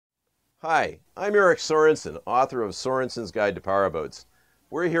Hi, I'm Eric Sorensen, author of Sorensen's Guide to Powerboats.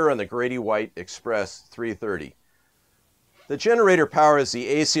 We're here on the Grady-White Express 330. The generator powers the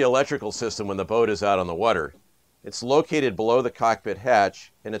AC electrical system when the boat is out on the water. It's located below the cockpit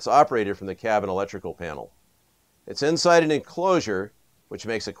hatch, and it's operated from the cabin electrical panel. It's inside an enclosure, which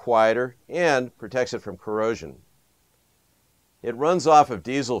makes it quieter and protects it from corrosion. It runs off of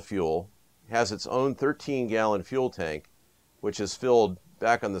diesel fuel, has its own 13-gallon fuel tank, which is filled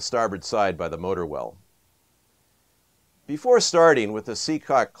back on the starboard side by the motor well. Before starting, with the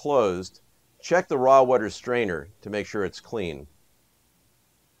seacock closed, check the raw water strainer to make sure it's clean.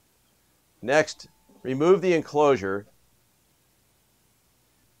 Next, remove the enclosure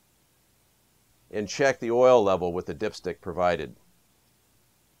and check the oil level with the dipstick provided.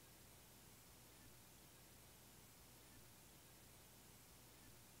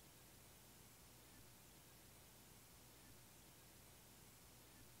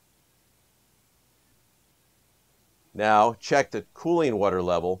 Now, check the cooling water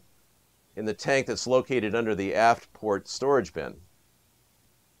level in the tank that's located under the aft port storage bin.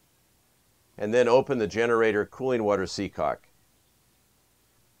 And then open the generator cooling water seacock.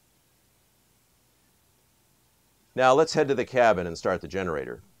 Now let's head to the cabin and start the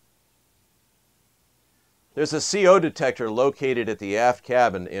generator. There's a CO detector located at the aft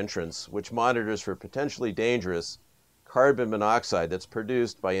cabin entrance which monitors for potentially dangerous carbon monoxide that's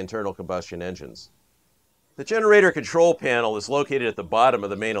produced by internal combustion engines. The generator control panel is located at the bottom of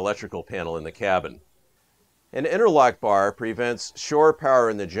the main electrical panel in the cabin. An interlock bar prevents shore power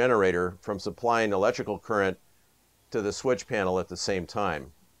in the generator from supplying electrical current to the switch panel at the same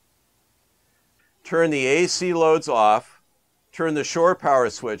time. Turn the AC loads off, turn the shore power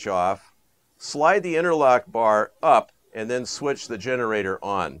switch off, slide the interlock bar up, and then switch the generator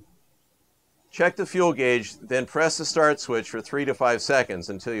on. Check the fuel gauge, then press the start switch for 3 to 5 seconds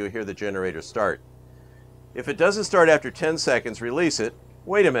until you hear the generator start. If it doesn't start after 10 seconds, release it,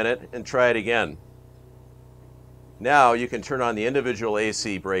 wait a minute, and try it again. Now you can turn on the individual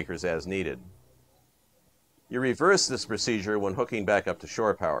AC breakers as needed. You reverse this procedure when hooking back up to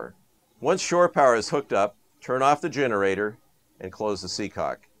shore power. Once shore power is hooked up, turn off the generator and close the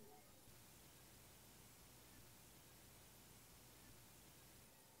seacock.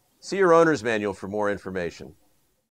 See your owner's manual for more information.